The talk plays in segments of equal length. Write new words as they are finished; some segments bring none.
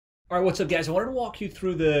All right, what's up, guys? I wanted to walk you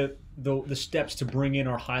through the steps to bring in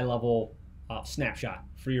our high-level snapshot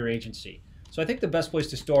for your agency. So I think the best place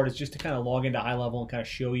to start is just to kind of log into HighLevel and kind of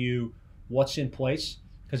show you what's in place.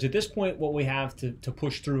 Because at this point, what we have to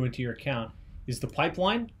push through into your account is the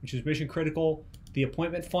pipeline, which is mission critical, the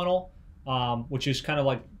appointment funnel, which is kind of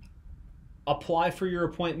like apply for your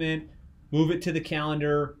appointment, move it to the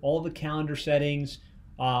calendar, all the calendar settings,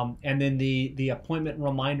 and then the appointment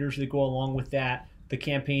reminders that go along with that, the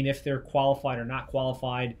campaign if they're qualified or not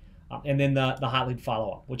qualified, and then the hot lead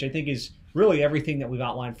follow-up, which I think is really everything that we've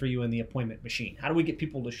outlined for you in the appointment machine. How do we get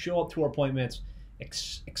people to show up to our appointments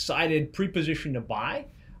excited, pre-positioned to buy?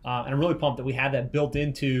 And I'm really pumped that we have that built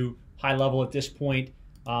into HighLevel at this point,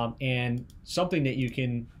 and something that you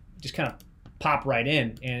can just kind of pop right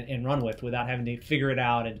in and run with without having to figure it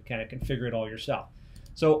out and kind of configure it all yourself.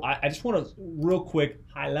 So I just want to real quick,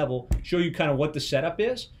 high level, show you kind of what the setup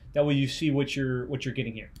is. That way you see what you're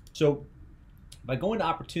getting here. So by going to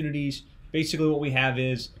opportunities, basically what we have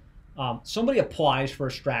is somebody applies for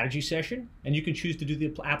a strategy session, and you can choose to do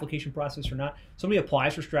the application process or not. Somebody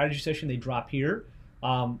applies for a strategy session, they drop here.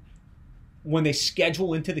 When they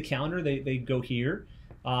schedule into the calendar, they go here.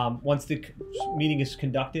 Once the meeting is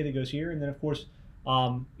conducted, it goes here, and then of course,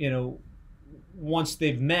 once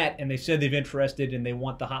they've met and they said they've interested and they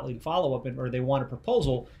want the hot lead follow-up or they want a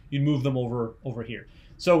proposal, you move them over here.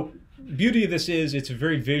 So beauty of this is it's a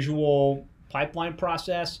very visual pipeline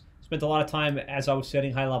process. Spent a lot of time as I was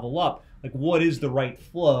setting HighLevel up, like what is the right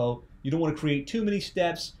flow? You don't want to create too many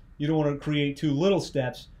steps. You don't want to create too little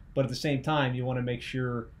steps, but at the same time, you want to make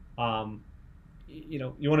sure you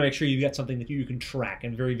want to make sure you've got something that you can track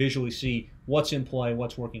and very visually see what's in play,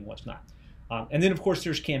 what's working, what's not. And then of course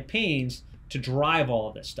there's campaigns to drive all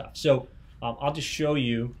of this stuff. So I'll just show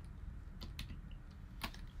you.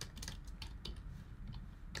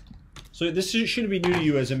 So this shouldn't be new to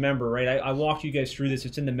you as a member, right? I walked you guys through this.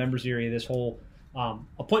 It's in the members area, this whole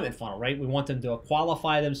appointment funnel, right? We want them to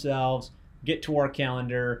qualify themselves, get to our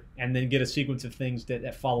calendar, and then get a sequence of things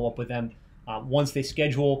that follow up with them. Once they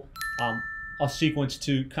schedule, a sequence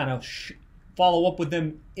to kind of follow up with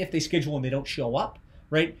them if they schedule and they don't show up,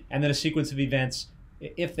 right? And then a sequence of events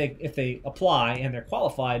if they apply and they're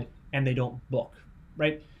qualified and they don't book,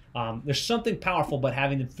 right? There's something powerful about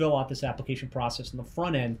having them fill out this application process in the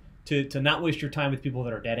front end to not waste your time with people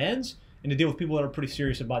that are dead ends and to deal with people that are pretty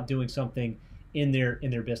serious about doing something in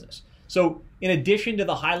their business. So in addition to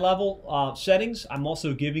the HighLevel settings, I'm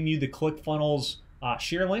also giving you the ClickFunnels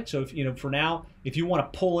share link. So if for now, if you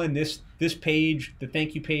want to pull in this page, the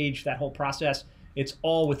thank you page, that whole process, it's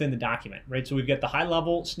all within the document, right? So we've got the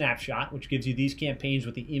HighLevel snapshot, which gives you these campaigns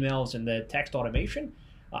with the emails and the text automation.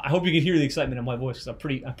 I hope you can hear the excitement in my voice because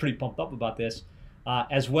I'm pretty pumped up about this,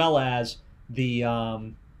 as well as the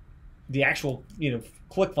actual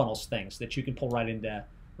ClickFunnels things that you can pull right into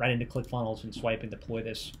ClickFunnels and swipe and deploy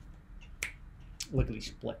this lickety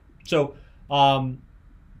split. So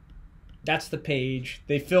that's the page.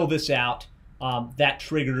 They fill this out. That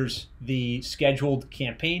triggers the scheduled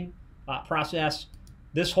campaign process.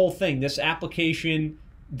 This whole thing, this application,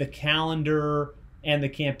 the calendar, and the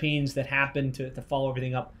campaigns that happen to follow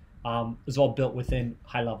everything up is all built within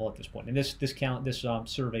HighLevel at this point. And this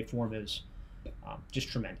survey form is just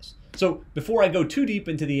tremendous. So before I go too deep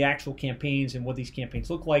into the actual campaigns and what these campaigns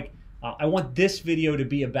look like, I want this video to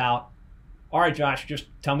be about, all right, Josh, just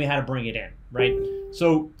tell me how to bring it in, right?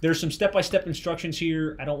 So there's some step-by-step instructions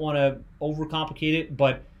here. I don't want to overcomplicate it,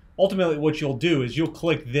 but ultimately what you'll do is you'll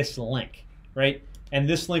click this link, right? And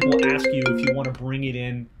this link will ask you if you want to bring it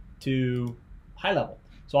in to HighLevel.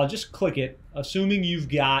 So I'll just click it, assuming you've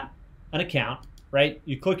got an account, right?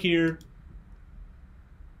 You click here.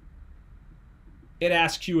 It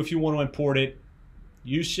asks you if you want to import it.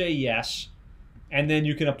 You say yes, and then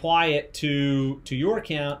you can apply it to your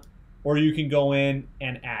account, or you can go in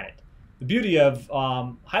and add it. The beauty of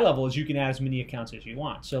HighLevel is you can add as many accounts as you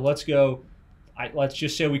want. So let's go. Let's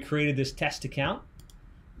just say we created this test account.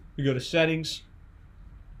 We go to settings.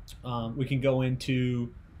 We can go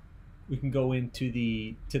into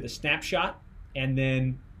the snapshot and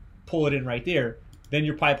then pull it in right there. Then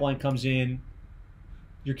your pipeline comes in,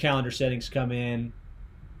 your calendar settings come in,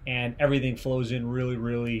 and everything flows in really,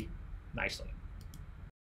 really nicely.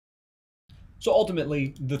 So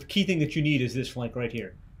ultimately, the key thing that you need is this link right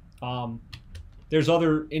here. There's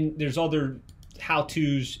other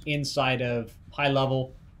how-tos inside of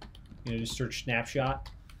HighLevel. Just search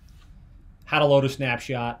snapshot, how to load a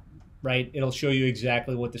snapshot, right? It'll show you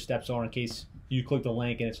exactly what the steps are in case you click the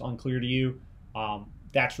link and it's unclear to you.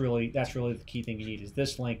 That's really the key thing you need is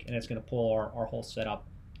this link, and it's going to pull our whole setup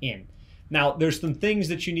in. Now, there's some things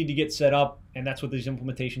that you need to get set up, and that's what these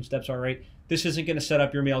implementation steps are, right? This isn't going to set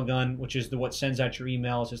up your Mailgun, which is what sends out your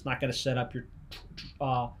emails. It's not going to set up your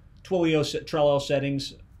Trello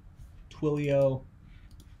settings. Twilio.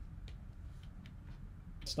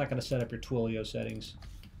 It's not going to set up your Twilio settings,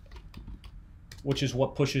 which is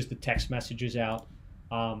what pushes the text messages out.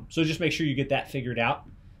 So just make sure you get that figured out.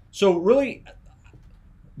 So really,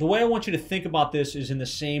 the way I want you to think about this is in the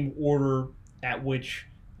same order at which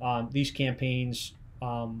these campaigns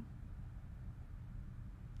flow,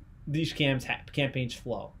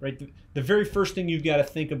 right? The very first thing you've got to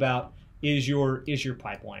think about is your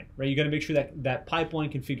pipeline, right? You got to make sure that that pipeline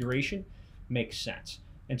configuration makes sense.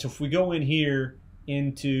 And so if we go in here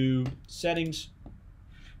into settings,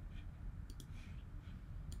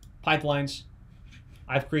 pipelines,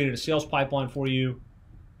 I've created a sales pipeline for you.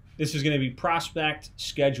 This is going to be prospect,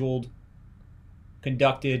 scheduled,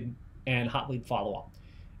 conducted, and hot lead follow-up.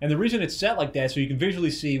 And the reason it's set like that is so you can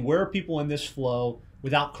visually see where are people in this flow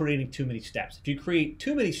without creating too many steps. If you create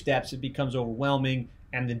too many steps, it becomes overwhelming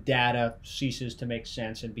and the data ceases to make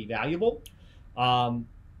sense and be valuable. And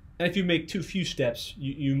if you make too few steps,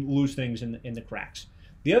 you lose things in the cracks.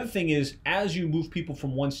 The other thing is, as you move people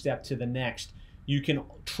from one step to the next, you can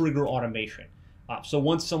trigger automation. So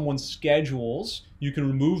once someone schedules, you can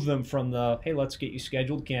remove them from the, hey, let's get you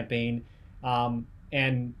scheduled campaign,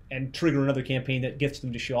 and trigger another campaign that gets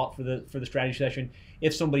them to show up for the strategy session.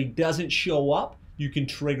 If somebody doesn't show up, you can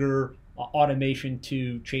trigger automation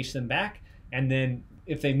to chase them back. And then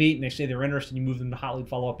if they meet and they say they're interested, you move them to hot lead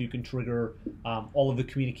follow-up, you can trigger all of the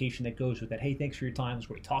communication that goes with that. Hey, thanks for your time. It was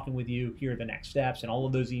great talking with you. Here are the next steps, and all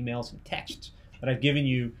of those emails and texts that I've given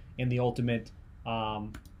you in the ultimate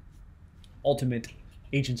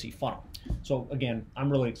agency funnel. So again,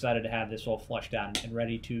 I'm really excited to have this all fleshed out and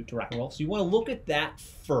ready to rock and roll. So you want to look at that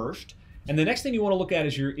first, and the next thing you want to look at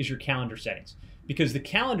is your calendar settings, because the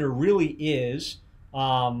calendar really is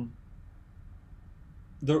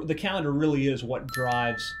the calendar really is what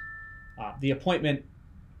drives the appointment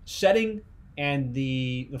setting and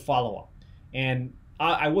the follow-up. And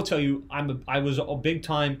I will tell you, I was a big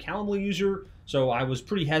time Calendly user, so I was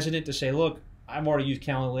pretty hesitant to say, look, I've already used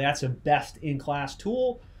Calendly. That's a best-in-class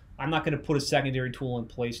tool. I'm not going to put a secondary tool in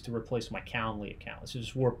place to replace my Calendly account. This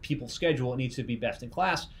is where people schedule. It needs to be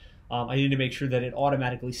best-in-class. I need to make sure that it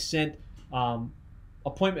automatically sent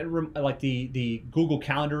appointment, like the Google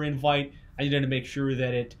Calendar invite. I needed to make sure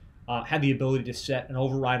that it had the ability to set an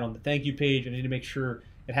override on the thank you page. I need to make sure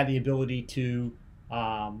it had the ability to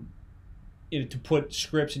put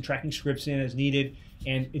scripts and tracking scripts in as needed,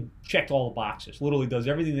 and it checked all the boxes. Literally does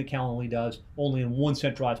everything that Calendly does, only in one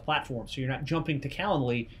centralized platform. So you're not jumping to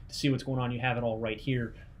Calendly to see what's going on. You have it all right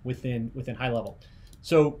here within HighLevel.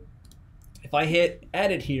 So if I hit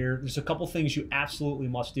edit here, there's a couple things you absolutely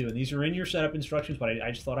must do, and these are in your setup instructions, but I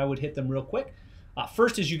just thought I would hit them real quick.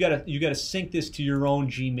 First is you gotta sync this to your own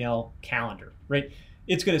Gmail calendar, right?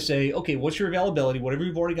 It's gonna say, okay, what's your availability? Whatever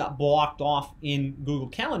you've already got blocked off in Google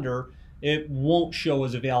Calendar, it won't show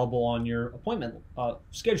as available on your appointment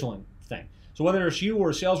scheduling thing. So whether it's you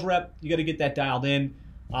or a sales rep, you got to get that dialed in.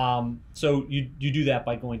 So you do that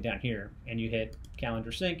by going down here and you hit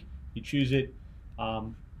calendar sync, you choose it.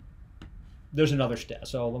 There's another step.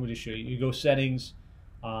 So let me just show you. You go settings,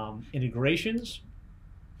 integrations,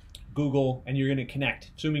 Google, and you're going to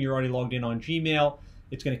connect. Assuming you're already logged in on Gmail,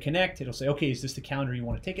 it's going to connect. It'll say, okay, is this the calendar you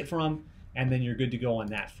want to take it from? And then you're good to go on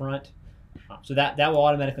that front. So that will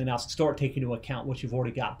automatically now start taking into account what you've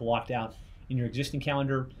already got blocked out in your existing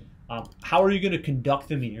calendar. How are you going to conduct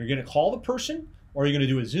the meeting? Are you going to call the person, or are you going to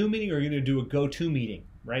do a Zoom meeting, or are you going to do a go-to meeting,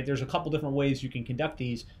 right? There's a couple different ways you can conduct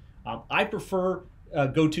these. I prefer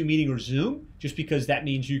go-to meeting or Zoom, just because that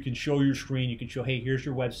means you can show your screen, you can show, hey, here's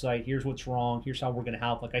your website, here's what's wrong, here's how we're going to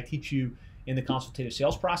help, like I teach you in the consultative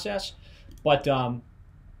sales process. But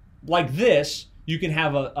like this, you can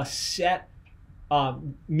have a set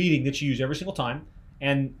meeting that you use every single time,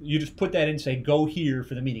 and you just put that in and say, go here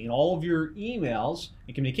for the meeting. And all of your emails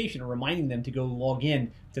and communication are reminding them to go log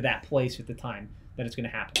in to that place at the time that it's going to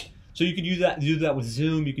happen. So you could do that with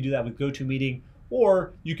Zoom, you could do that with GoToMeeting,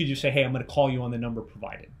 or you could just say, hey, I'm going to call you on the number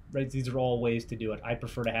provided. Right? These are all ways to do it. I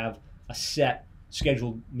prefer to have a set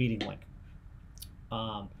scheduled meeting link.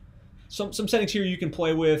 Some settings here you can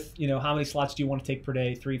play with. You know, how many slots do you want to take per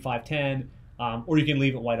day? 3, 5, 10. Or you can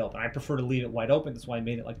leave it wide open. I prefer to leave it wide open. That's why I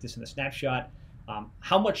made it like this in the snapshot.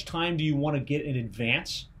 How much time do you want to get in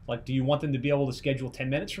advance? Like, do you want them to be able to schedule 10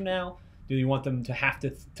 minutes from now? Do you want them to have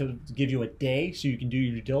to give you a day so you can do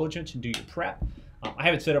your due diligence and do your prep? I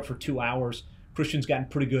have it set up for 2 hours. Christian's gotten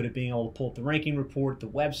pretty good at being able to pull up the ranking report, the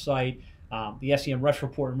website, the SEM Rush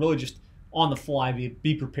report, and really just on the fly,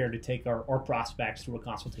 be prepared to take our prospects through a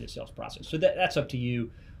consultative sales process. So that's up to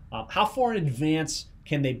you. How far in advance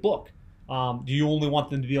can they book? Do you only want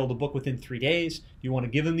them to be able to book within 3 days? Do you want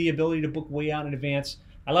to give them the ability to book way out in advance?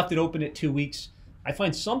 I left it open at 2 weeks. I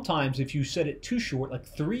find sometimes if you set it too short, like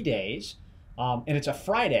 3 days, and it's a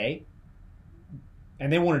Friday,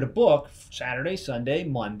 and they wanted to book Saturday, Sunday,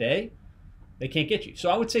 Monday, they can't get you. So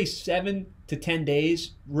I would say 7 to 10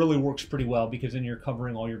 days really works pretty well, because then you're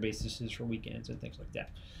covering all your bases for weekends and things like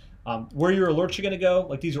that. Where your alerts are going to go,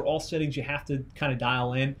 like these are all settings you have to kind of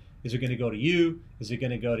dial in. Is it going to go to you? Is it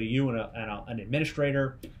going to go to you and an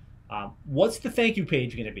administrator? What's the thank you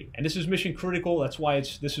page going to be? And this is mission critical. That's why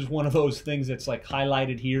this is one of those things that's like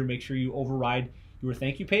highlighted here. Make sure you override your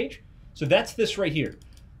thank you page. So that's this right here.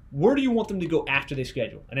 Where do you want them to go after they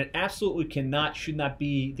schedule? And it absolutely should not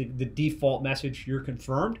be the default message, you're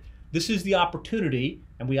confirmed. This is the opportunity,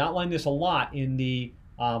 and we outline this a lot in the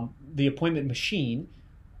appointment machine.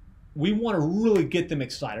 We want to really get them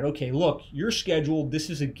excited. Okay, look, you're scheduled. This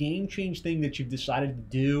is a game change thing that you've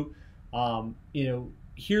decided to do.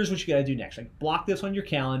 Here's what you got to do next. Like, block this on your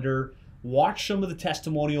calendar, watch some of the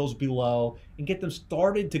testimonials below, and get them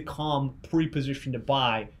started to come pre-positioned to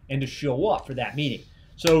buy and to show up for that meeting.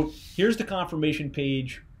 So here's the confirmation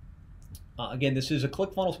page. Again, this is a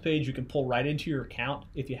ClickFunnels page. You can pull right into your account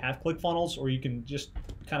if you have ClickFunnels, or you can just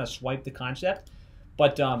kind of swipe the concept.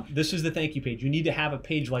 But this is the thank you page. You need to have a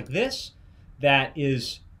page like this that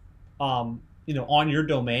is on your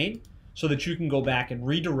domain, so that you can go back and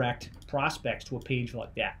redirect prospects to a page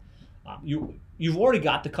like that. You've already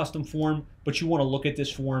got the custom form, but you want to look at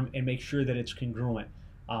this form and make sure that it's congruent.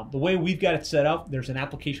 The way we've got it set up, there's an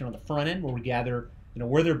application on the front end where we gather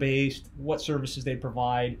where they're based, what services they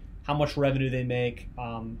provide, how much revenue they make,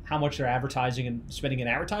 how much they're advertising and spending in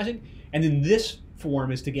advertising. And then this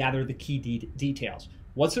form is to gather the key details.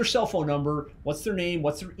 What's their cell phone number? What's their name?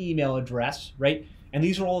 What's their email address, right? And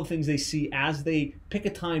these are all the things they see as they pick a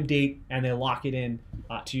time, date, and they lock it in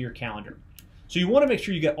to your calendar. So you want to make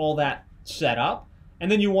sure you get all that set up, and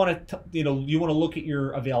then you want to look at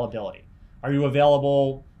your availability. Are you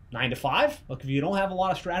available 9 to 5? Look, if you don't have a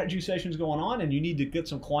lot of strategy sessions going on and you need to get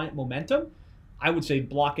some client momentum, I would say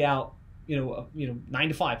block out 9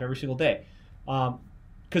 to 5 every single day,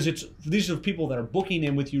 because these are people that are booking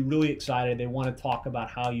in with you, really excited. They want to talk about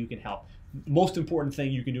how you can help. Most important thing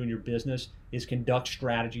you can do in your business is conduct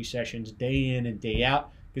strategy sessions day in and day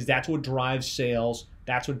out, because that's what drives sales.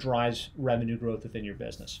 That's what drives revenue growth within your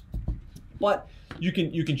business. But you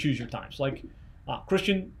can choose your times. Like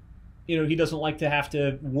Christian, he doesn't like to have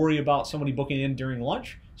to worry about somebody booking in during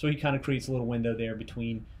lunch, so he kind of creates a little window there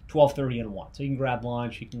between 12:30 and 1. So he can grab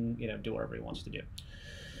lunch. He can do whatever he wants to do.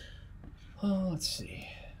 Let's see.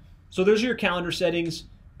 So there's your calendar settings.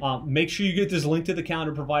 Make sure you get this link to the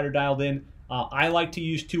calendar provider dialed in. I like to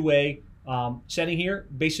use two-way setting here.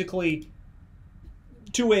 Basically,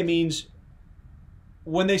 two-way means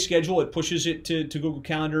when they schedule, it pushes it to Google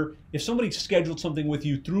Calendar. If somebody scheduled something with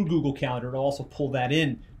you through Google Calendar, it'll also pull that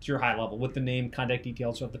in to your HighLevel with the name, contact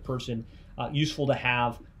details of the person. Useful to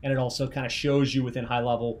have, and it also kind of shows you within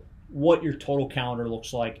HighLevel what your total calendar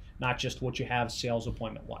looks like, not just what you have sales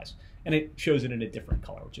appointment wise. And it shows it in a different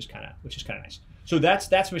color, which is kind of nice. So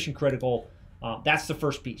that's mission critical. That's the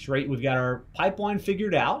first piece, right? We've got our pipeline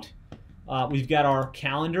figured out. We've got our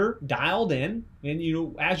calendar dialed in,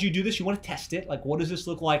 and as you do this, you want to test it. Like, what does this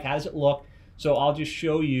look like? How does it look? So I'll just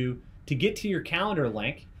show you. To get to your calendar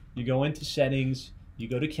link, you go into settings, you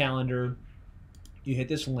go to calendar, you hit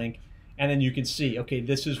this link, and then you can see, okay,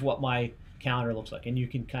 this is what my calendar looks like, and you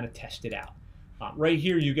can kind of test it out. Right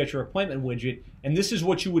here, you get your appointment widget, and this is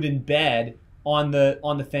what you would embed on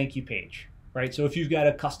the thank you page, right? So if you've got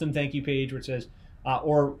a custom thank you page where it says,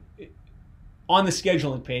 or on the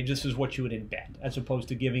scheduling page, this is what you would embed, as opposed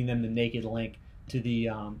to giving them the naked link to the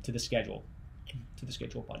schedule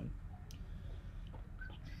button.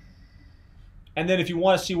 And then if you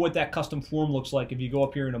want to see what that custom form looks like, if you go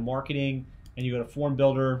up here into marketing and you go to form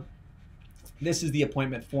builder, this is the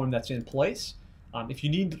appointment form that's in place. If you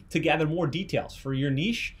need to gather more details for your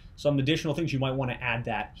niche, some additional things, you might want to add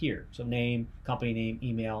that here. So name, company name,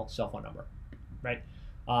 email, cell phone number, right?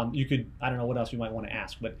 You could, I don't know what else you might want to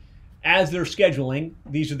ask, but as they're scheduling,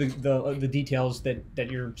 these are the details that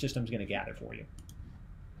your system's going to gather for you.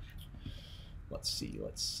 Let's see.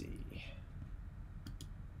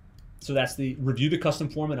 So that's the review the custom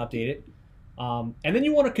form and update it. And then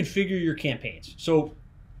you want to configure your campaigns. So,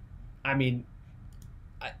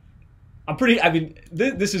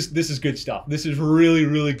 this is good stuff. This is really,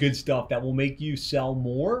 really good stuff that will make you sell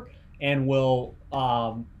more and will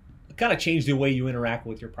kind of change the way you interact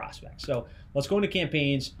with your prospects. So let's go into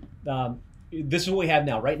campaigns. This is what we have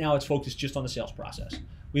now. Right now, it's focused just on the sales process.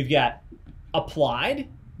 We've got applied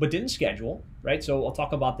but didn't schedule, right? So I'll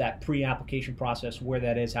talk about that pre-application process, where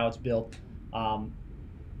that is, how it's built.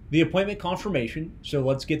 The appointment confirmation, so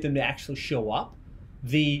let's get them to actually show up.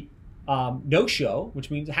 The no-show,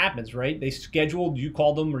 which means it happens, right? They scheduled, you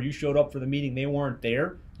called them, or you showed up for the meeting, they weren't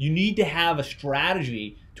there. You need to have a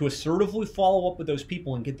strategy to assertively follow up with those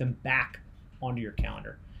people and get them back onto your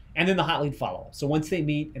calendar. And then the hot lead follow-up. So once they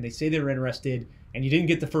meet and they say they're interested and you didn't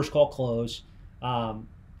get the first call close, where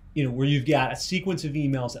you've got a sequence of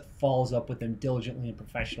emails that follows up with them diligently and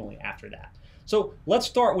professionally after that. So let's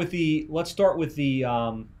start with the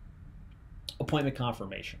appointment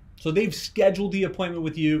confirmation. So they've scheduled the appointment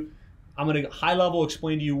with you. I'm going to high level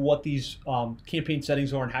explain to you what these campaign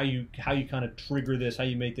settings are and how you kind of trigger this, how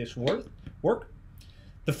you make this work.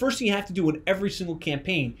 The first thing you have to do in every single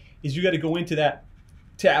campaign is you got to go into that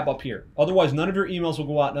tab up here. Otherwise, none of your emails will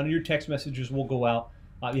go out, none of your text messages will go out.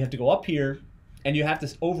 You have to go up here and you have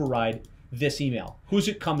to override this email. Who's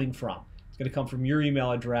it coming from? It's going to come from your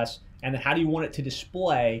email address, and then how do you want it to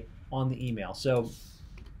display on the email? So,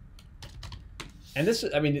 and this,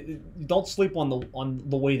 I mean, don't sleep on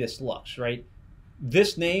the way this looks, right?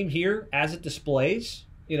 This name here, as it displays,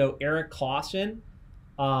 Eric Clausen,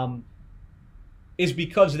 is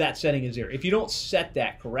because that setting is there. If you don't set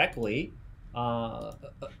that correctly, I'm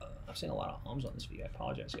saying a lot of ums on this video. I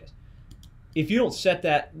apologize, guys. If you don't set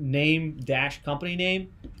that name dash company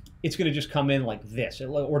name, it's going to just come in like this,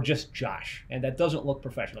 or just Josh, and that doesn't look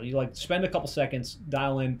professional. You spend a couple seconds,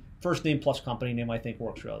 dial in first name plus company name. I think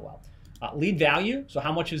works really well. Lead value. So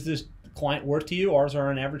how much is this client worth to you? Ours are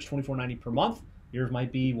on average $24.90 per month. Yours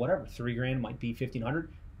might be whatever, $3,000, might be $1,500.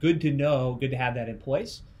 Good to know. Good to have that in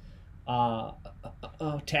place.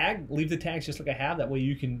 Tag. Leave the tags just like I have. That way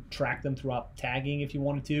you can track them throughout tagging if you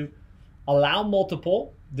wanted to. Allow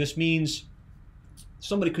multiple. This means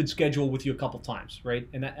somebody could schedule with you a couple times, right?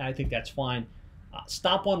 And I think that's fine.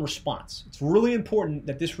 Stop on response. It's really important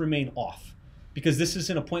that this remain off because this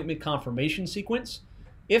is an appointment confirmation sequence.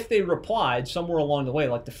 If they replied somewhere along the way,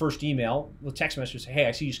 like the first email, the text message say, hey,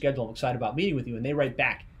 I see you scheduled, I'm excited about meeting with you, and they write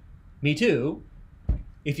back, me too.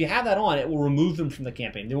 If you have that on, it will remove them from the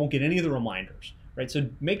campaign. They won't get any of the reminders, right? So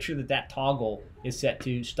make sure that toggle is set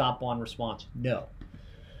to stop on response, no.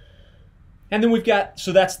 And then we've got,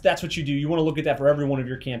 so that's what you do. You want to look at that for every one of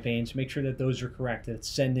your campaigns. Make sure that those are correct, that it's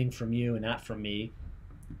sending from you and not from me.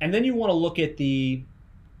 And then you want to look at the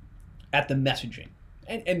messaging.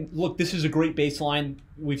 And look, this is a great baseline.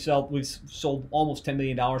 We've sold almost $10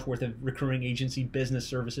 million worth of recurring agency business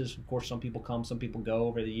services. Of course, some people come, some people go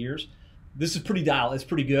over the years. This is pretty dialed. It's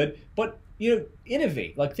pretty good. But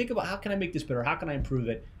innovate. Think about, how can I make this better? How can I improve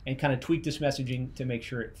it? And kind of tweak this messaging to make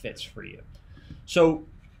sure it fits for you. So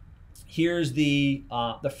here's the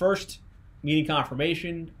first meeting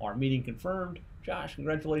confirmation, or meeting confirmed. Josh,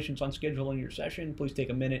 congratulations on scheduling your session. Please take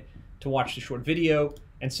a minute to watch the short video.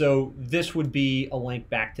 And so this would be a link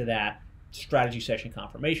back to that strategy session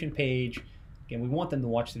confirmation page. Again, we want them to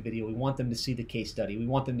watch the video. We want them to see the case study. We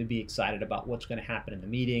want them to be excited about what's going to happen in the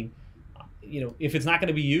meeting. If it's not going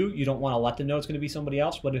to be you, you don't want to let them know it's going to be somebody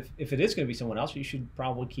else. But if it is going to be someone else, you should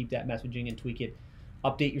probably keep that messaging and tweak it.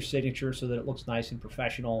 Update your signature so that it looks nice and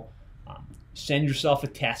professional. Send yourself a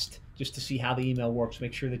test just to see how the email works.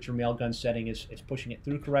 Make sure that your mailgun setting is pushing it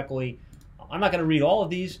through correctly. I'm not going to read all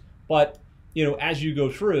of these, but as you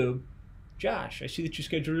go through, Josh, I see that you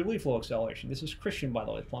scheduled your lead flow acceleration. This is Christian, by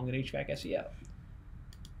the way, Plumbing and HVAC SEO.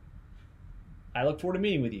 I look forward to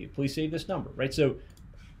meeting with you. Please save this number, right? So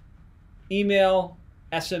email,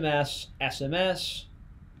 SMS, SMS,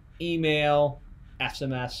 email,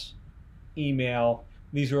 SMS, email.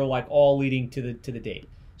 These are all leading to the date.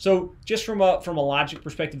 So just from a logic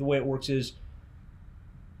perspective, the way it works is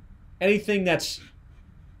anything that's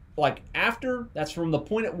after, that's from the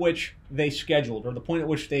point at which they scheduled or the point at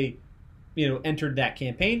which they entered that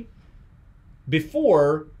campaign.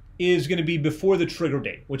 Before is going to be before the trigger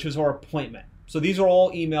date, which is our appointment. So these are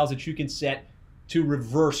all emails that you can set to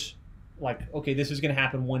reverse, okay, this is going to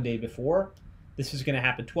happen one day before. This is going to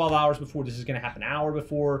happen 12 hours before. This is going to happen an hour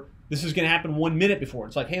before. This is going to happen 1 minute before.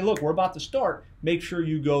 It's hey, look, we're about to start. Make sure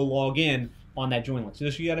you go log in on that join link. So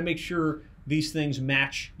you got to make sure these things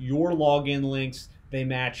match your login links. They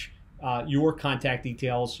match your contact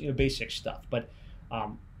details, basic stuff. But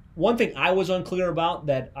one thing I was unclear about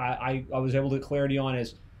that I was able to get clarity on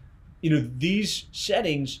is, these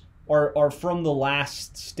settings are from the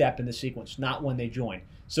last step in the sequence, not when they join.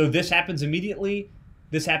 So this happens immediately.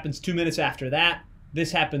 This happens 2 minutes after that.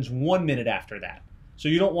 This happens 1 minute after that. So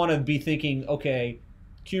you don't want to be thinking, okay,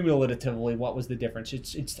 cumulatively, what was the difference?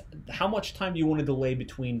 It's how much time do you want to delay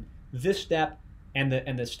between this step and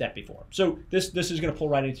the step before. So this is going to pull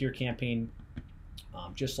right into your campaign,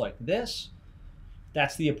 just like this.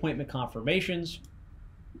 That's the appointment confirmations.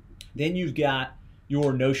 Then you've got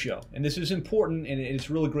your no-show, and this is important, and it's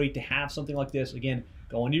really great to have something like this. Again,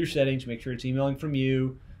 go into your settings, make sure it's emailing from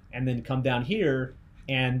you, and then come down here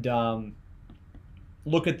and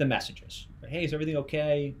look at the messages. Hey, is everything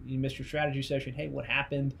okay? You missed your strategy session. Hey, what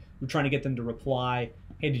happened? We're trying to get them to reply.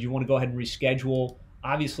 Hey, did you want to go ahead and reschedule?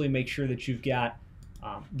 Obviously, make sure that you've got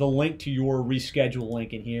the link to your reschedule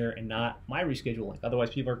link in here and not my reschedule link. Otherwise,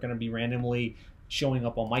 people are going to be randomly showing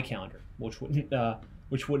up on my calendar, which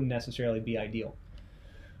wouldn't necessarily be ideal.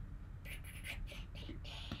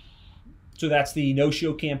 So that's the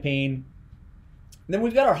no-show campaign. And then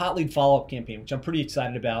we've got our hot lead follow-up campaign, which I'm pretty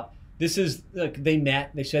excited about. This is, like, they met,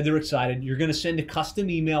 they said they're excited. You're going to send a custom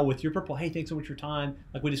email with your proposal. Hey, thanks so much for your time.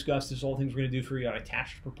 Like we discussed, this is all things we're going to do for you. I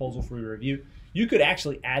attached a proposal for your review. You could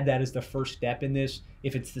actually add that as the first step in this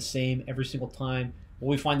if it's the same every single time. What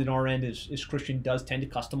we find in our end is Christian does tend to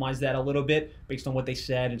customize that a little bit based on what they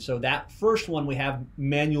said. And so that first one we have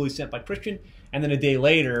manually sent by Christian, and then a day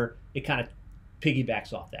later, it kind of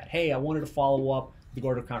piggybacks off that. Hey, I wanted to follow up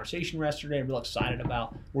regarding a conversation yesterday. I'm real excited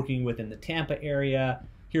about working within the Tampa area.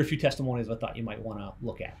 Here are a few testimonials I thought you might want to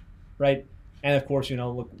look at, right? And of course, I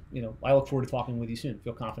look forward to talking with you soon.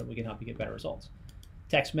 Feel confident we can help you get better results.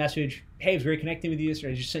 Text message, hey, it was great connecting with you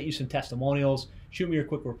yesterday. I just sent you some testimonials. Shoot me your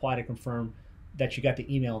quick reply to confirm that you got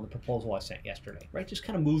the email and the proposal I sent yesterday, right? Just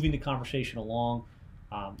kind of moving the conversation along.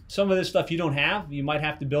 Some of this stuff you don't have. You might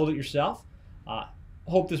have to build it yourself.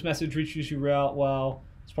 Hope this message reaches you well.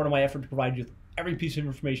 It's part of my effort to provide you with every piece of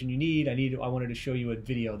information you need. I wanted to show you a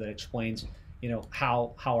video that explains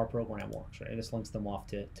how our program works, right? This links them off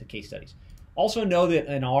to case studies. Also know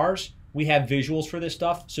that in ours, we have visuals for this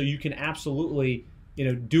stuff, so you can absolutely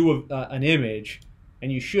do an image,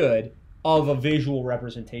 and you should, of a visual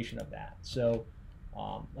representation of that. So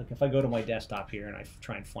like if I go to my desktop here and I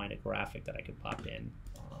try and find a graphic that I could pop in,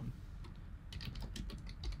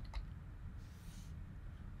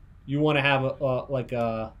 you want to have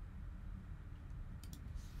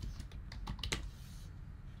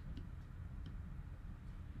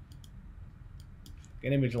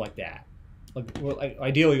an image like that. Like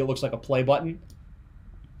ideally, it looks like a play button.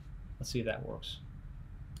 Let's see if that works.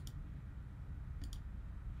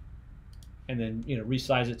 And then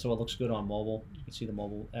resize it so it looks good on mobile. You can see the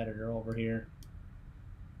mobile editor over here.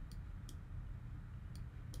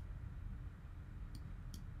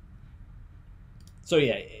 So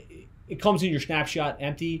yeah, it comes in your snapshot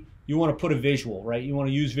empty. You want to put a visual, right? You want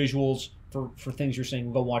to use visuals for things you're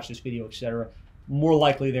saying, go watch this video, etc. More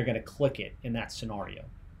likely they're going to click it in that scenario.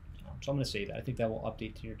 So I'm going to save that. I think that will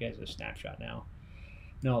update to your guys' snapshot now.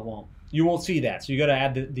 No, it won't. You won't see that, so you got to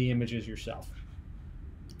add the images yourself.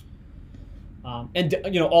 And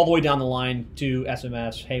all the way down the line to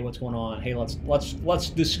SMS. Hey, what's going on? Hey, let's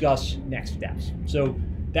discuss next steps. So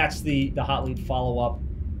that's the hot lead follow up.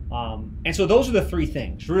 And so those are the three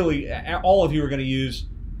things. Really, all of you are going to use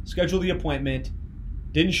schedule the appointment,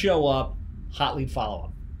 didn't show up, hot lead follow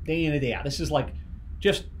up, day in and day out. This is like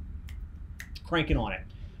just cranking on it.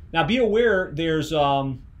 Now, be aware there's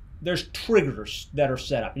triggers that are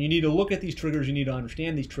set up, and you need to look at these triggers. You need to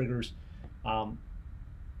understand these triggers.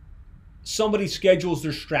 Somebody schedules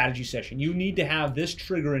their strategy session. You need to have this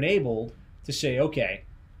trigger enabled to say, okay,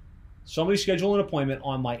 somebody scheduled an appointment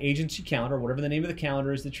on my agency calendar, whatever the name of the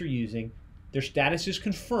calendar is that you're using. Their status is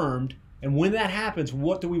confirmed, and when that happens,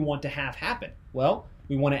 what do we want to have happen? Well,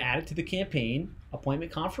 we want to add it to the campaign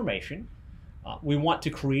appointment confirmation. We want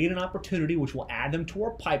to create an opportunity which will add them to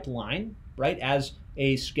our pipeline, right, as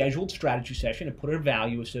a scheduled strategy session and put a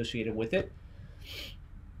value associated with it.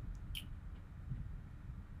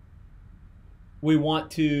 We want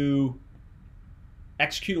to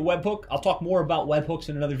execute a webhook. I'll talk more about webhooks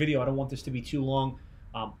in another video. I don't want this to be too long.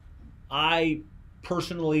 I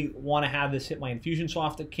personally want to have this hit my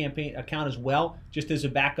Infusionsoft campaign account as well, just as a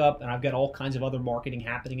backup, and I've got all kinds of other marketing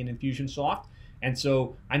happening in Infusionsoft. And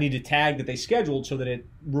so I need to tag that they scheduled so that it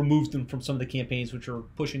removes them from some of the campaigns which are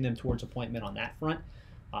pushing them towards appointment on that front.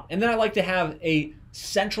 And then I like to have a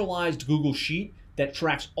centralized Google Sheet that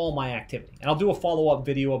tracks all my activity. And I'll do a follow-up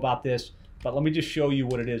video about this, but let me just show you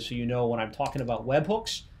what it is so you know when I'm talking about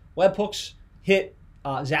webhooks. Webhooks hit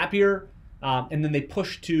Zapier, and then they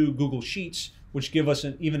push to Google Sheets, which give us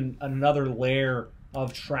even another layer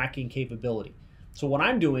of tracking capability. So what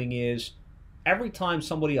I'm doing is every time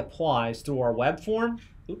somebody applies through our web form,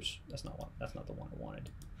 oops, that's not the one I wanted.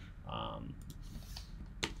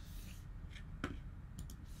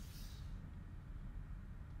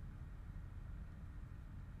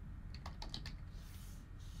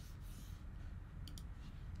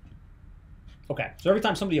 Okay, so every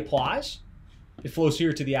time somebody applies, it flows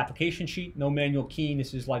here to the application sheet. No manual keying.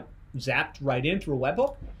 This is like zapped right in through a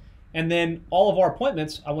webhook. And then all of our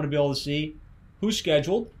appointments, I want to be able to see who's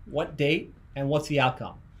scheduled, what date, and what's the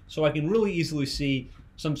outcome. So I can really easily see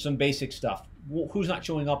some basic stuff. Who's not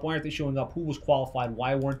showing up? Why aren't they showing up? Who was qualified?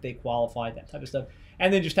 Why weren't they qualified? That type of stuff.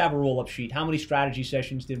 And then just have a roll-up sheet. How many strategy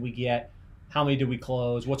sessions did we get? How many did we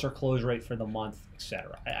close? What's our close rate for the month,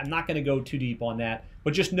 etc. I'm not going to go too deep on that,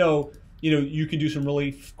 but just know, you can do some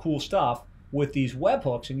really cool stuff with these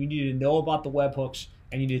webhooks, and you need to know about the webhooks,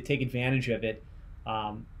 and you need to take advantage of it.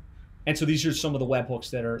 And so these are some of the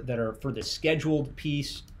webhooks that are for the scheduled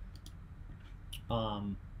piece. Let's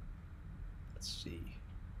see.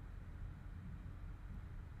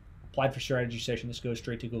 Applied for strategy session. This goes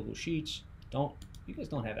straight to Google Sheets. You guys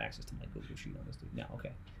don't have access to my Google Sheet on this, do you? No,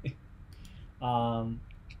 okay.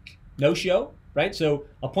 No show, right? So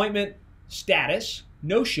appointment status,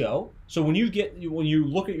 no show. So when you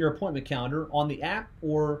look at your appointment calendar on the app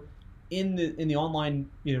or in the online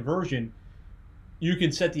version, you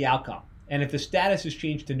can set the outcome. And if the status is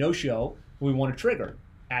changed to no show, we want to trigger,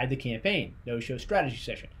 add the campaign, no show strategy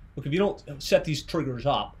session. Look, if you don't set these triggers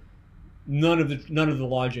up, none of the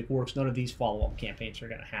logic works. None of these follow-up campaigns are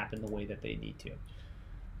going to happen the way that they need to.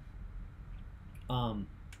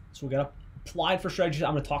 So we got applied for strategies.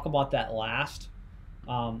 I'm going to talk about that last.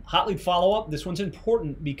 Hot lead follow-up. This one's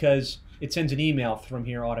important because it sends an email from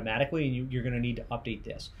here automatically, and you're going to need to update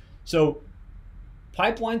this. So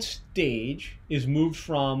pipeline stage is moved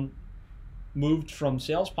from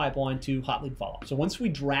sales pipeline to hot lead follow-up. So once we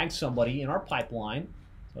drag somebody in our pipeline,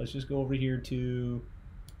 so let's just go over here to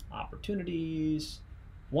opportunities.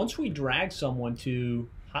 Once we drag someone to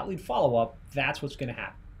hot lead follow-up, that's what's going to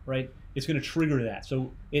happen, right? It's going to trigger that.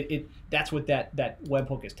 So that's what that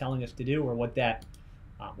webhook is telling us to do, or what that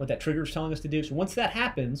trigger is telling us to do. So once that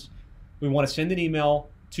happens, we want to send an email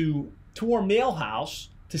to our mail house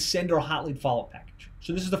to send our hot lead follow-up package.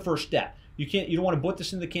 So this is the first step. You don't want to put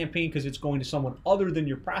this in the campaign because it's going to someone other than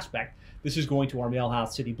your prospect. This is going to our mail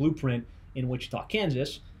house city blueprint in Wichita,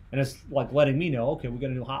 Kansas, and it's like letting me know, okay, we got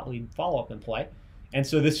a new hot lead follow-up in play. And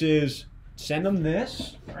so this is send them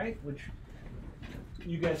this, right? Which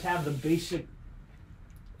you guys have the basic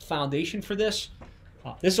foundation for this.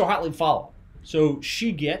 This is our hot lead follow-up. So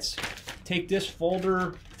she gets, take this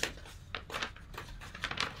folder,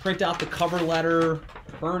 print out the cover letter,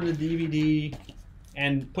 burn the DVD,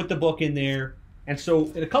 and put the book in there. And so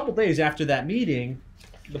in a couple days after that meeting,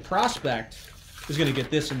 the prospect is going to get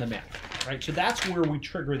this in the mail, right? So that's where we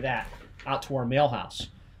trigger that out to our mail house.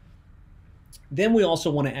 Then we also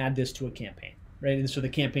want to add this to a campaign, right? And so the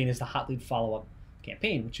campaign is the hot lead follow-up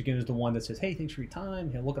campaign, which again is the one that says, hey, thanks for your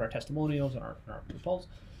time. Look at our testimonials and our proposals.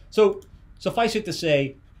 So suffice it to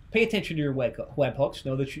say, pay attention to your webhooks.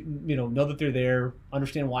 Know that know that they're there,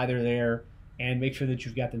 understand why they're there, and make sure that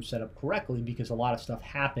you've got them set up correctly, because a lot of stuff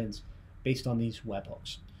happens based on these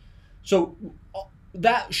webhooks. So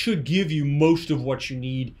that should give you most of what you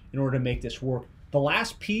need in order to make this work. The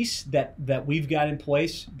last piece that we've got in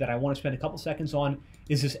place that I want to spend a couple seconds on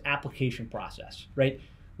is this application process, right?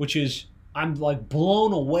 Which is, I'm like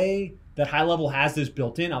blown away that HighLevel has this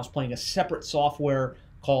built in. I was playing a separate software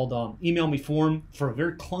called Email Me Form for a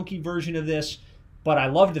very clunky version of this, but I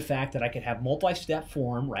loved the fact that I could have multi-step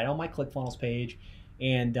form right on my ClickFunnels page,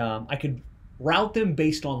 and I could route them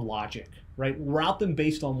based on logic, right? Route them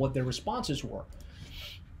based on what their responses were.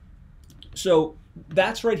 So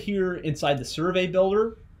that's right here inside the survey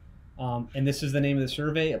builder, and this is the name of the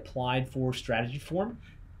survey, applied for strategy form.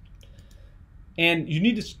 And you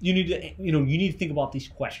need to think about these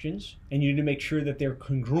questions, and you need to make sure that they're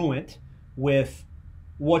congruent with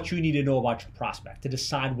what you need to know about your prospect to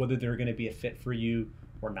decide whether they're going to be a fit for you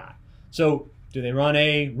or not. So, do they run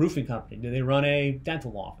a roofing company? Do they run a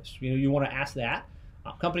dental office? You want to ask that.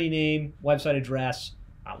 Company name, website address,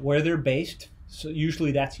 where they're based. So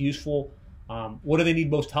usually that's useful. What do they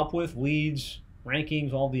need most help with? Leads,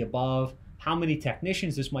 rankings, all the above. How many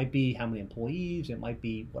technicians this might be, how many employees, it might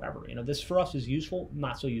be whatever. This for us is useful,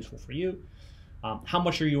 not so useful for you. How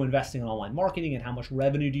much are you investing in online marketing, and how much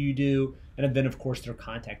revenue do you do? And then of course their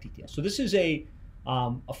contact details. So this is a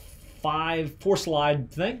 4 slide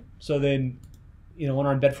thing. So then, in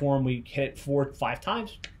our embed form, we hit it 4 to 5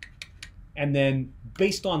 times. And then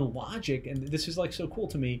based on logic, and this is like so cool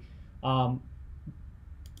to me,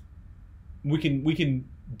 we can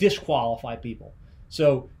disqualify people.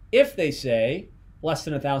 So if they say less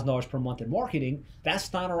than $1,000 per month in marketing,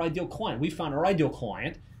 that's not our ideal client. We found our ideal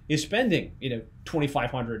client is spending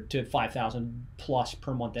 $2,500 to $5,000 plus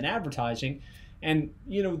per month in advertising, and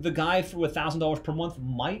the guy for $1,000 per month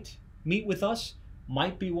might meet with us,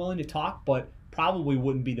 might be willing to talk, but probably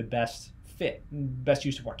wouldn't be the best fit, best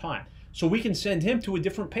use of our time. So we can send him to a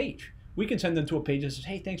different page. We can send them to a page that says,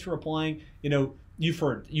 hey, thanks for applying. You've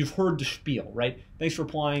heard the spiel, right? Thanks for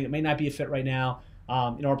applying. It may not be a fit right now.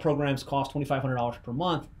 Our programs cost $2,500 per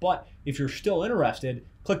month, but if you're still interested,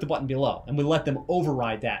 click the button below, and we let them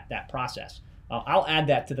override that process. I'll add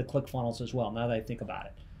that to the ClickFunnels as well, now that I think about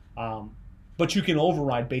it. But you can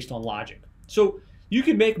override based on logic. So you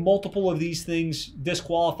can make multiple of these things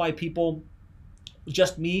disqualify people.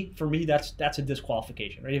 Just for me, that's a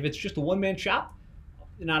disqualification, right? If it's just a one-man shop,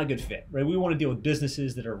 not a good fit, right? We want to deal with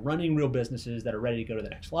businesses that are running real businesses that are ready to go to the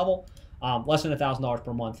next level. Less than $1,000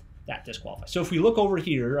 per month, that disqualifies. So if we look over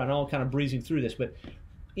here, I know I'm kind of breezing through this, but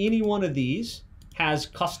any one of these has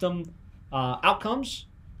custom outcomes.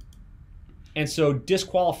 And so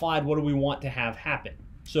disqualified, what do we want to have happen?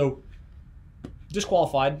 So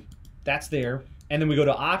disqualified, that's there. And then we go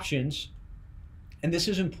to options. And this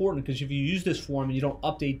is important because if you use this form and you don't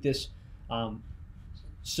update this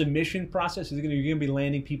submission process, you're going to be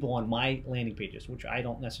landing people on my landing pages, which I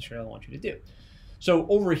don't necessarily want you to do. So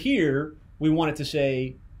over here, we want it to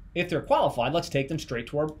say, if they're qualified, let's take them straight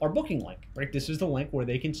to our booking link, right? This is the link where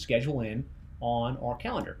they can schedule in on our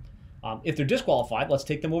calendar. If they're disqualified, let's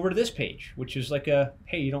take them over to this page, which is like a,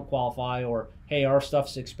 hey, you don't qualify, or hey, our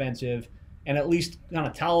stuff's expensive, and at least kind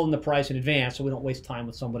of tell them the price in advance so we don't waste time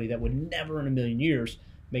with somebody that would never in a million years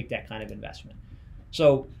make that kind of investment.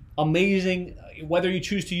 So amazing. Whether you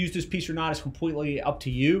choose to use this piece or not is completely up to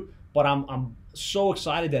you, but I'm so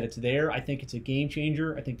excited that it's there. I think it's a game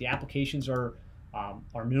changer. I think the applications are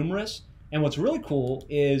numerous. And what's really cool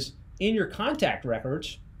is in your contact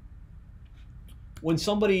records, when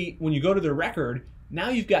you go to their record, now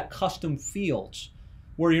you've got custom fields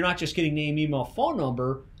where you're not just getting name, email, phone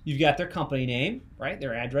number. You've got their company name, right?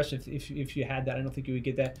 Their address, if you had that. I don't think you would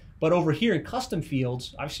get that. But over here in custom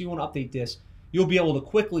fields, obviously you want to update this, you'll be able to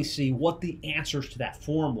quickly see what the answers to that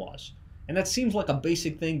form was. And that seems like a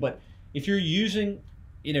basic thing, but if you're using,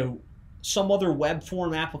 some other web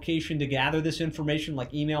form application to gather this information,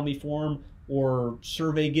 like Email Me Form or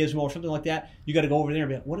Survey Gizmo or something like that, you got to go over there and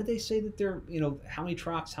be like, what did they say that they're, how many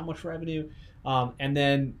trucks, how much revenue, and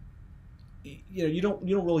then you don't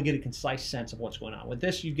really get a concise sense of what's going on. With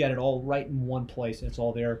this, you've got it all right in one place, and it's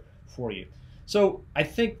all there for you. So I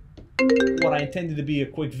think what I intended to be a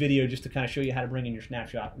quick video just to kind of show you how to bring in your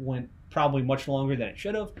snapshot went probably much longer than it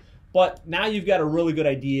should have. But now you've got a really good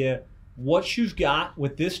idea what you've got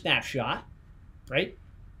with this snapshot, right?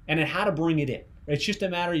 And then how to bring it in. It's just a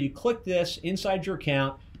matter, you click this inside your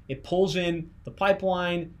account, it pulls in the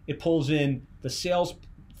pipeline, it pulls in the sales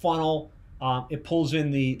funnel, it pulls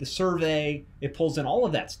in the survey, it pulls in all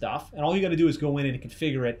of that stuff, and all you got to do is go in and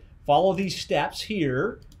configure it. Follow these steps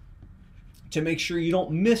here to make sure you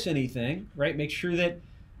don't miss anything, right? Make sure that,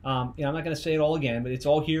 I'm not going to say it all again, but it's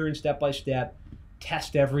all here in step by step.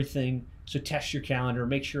 Test everything. So test your calendar,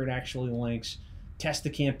 make sure it actually links, test the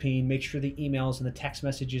campaign, make sure the emails and the text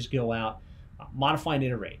messages go out, modify and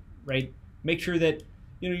iterate, right? Make sure that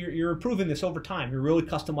you're improving this over time. You're really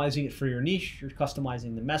customizing it for your niche. You're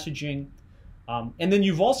customizing the messaging. And then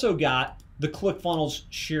you've also got the ClickFunnels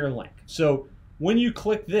share link. So when you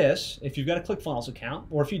click this, if you've got a ClickFunnels account,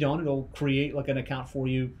 or if you don't, it'll create like an account for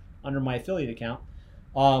you under my affiliate account.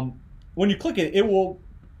 When you click it, it will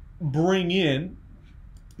bring in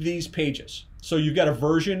these pages. So you've got a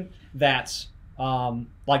version that's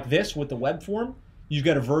like this with the web form. You've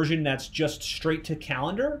got a version that's just straight to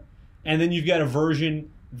calendar. And then you've got a version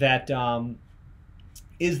that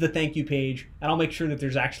is the thank you page. And I'll make sure that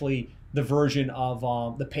there's actually the version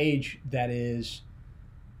of the page that is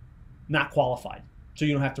not qualified. So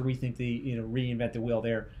you don't have to rethink reinvent the wheel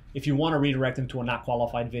there. If you want to redirect them to a not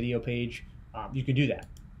qualified video page, you can do that.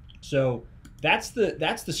 So that's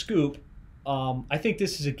the scoop. I think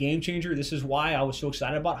this is a game changer. This is why I was so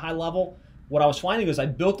excited about HighLevel. What I was finding is I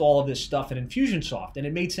built all of this stuff in Infusionsoft, and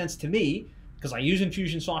it made sense to me because I use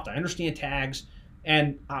Infusionsoft, I understand tags,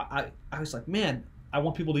 and I was like, man, I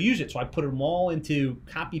want people to use it. So I put them all into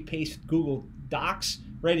copy-paste Google Docs,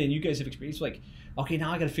 right? And you guys have experienced like, okay,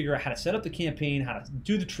 now I got to figure out how to set up the campaign, how to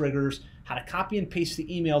do the triggers, how to copy and paste the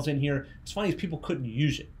emails in here. It's funny is people couldn't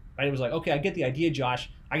use it, right? It was like, okay, I get the idea, Josh.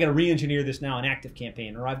 I got to re-engineer this now in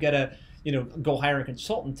ActiveCampaign, or I've got to, go hire a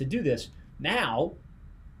consultant to do this. Now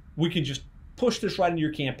we can just push this right into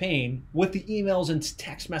your campaign with the emails and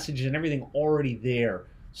text messages and everything already there.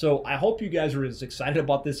 So I hope you guys are as excited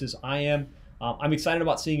about this as I am. I'm excited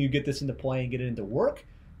about seeing you get this into play and get it into work.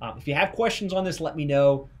 If you have questions on this, let me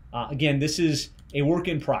know. Again, this is a work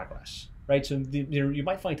in progress, right? So you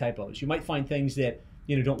might find typos. You might find things that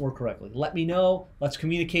don't work correctly. Let me know. Let's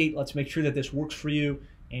communicate. Let's make sure that this works for you.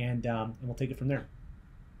 and we'll take it from there.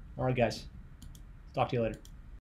 All right, guys. Talk to you later.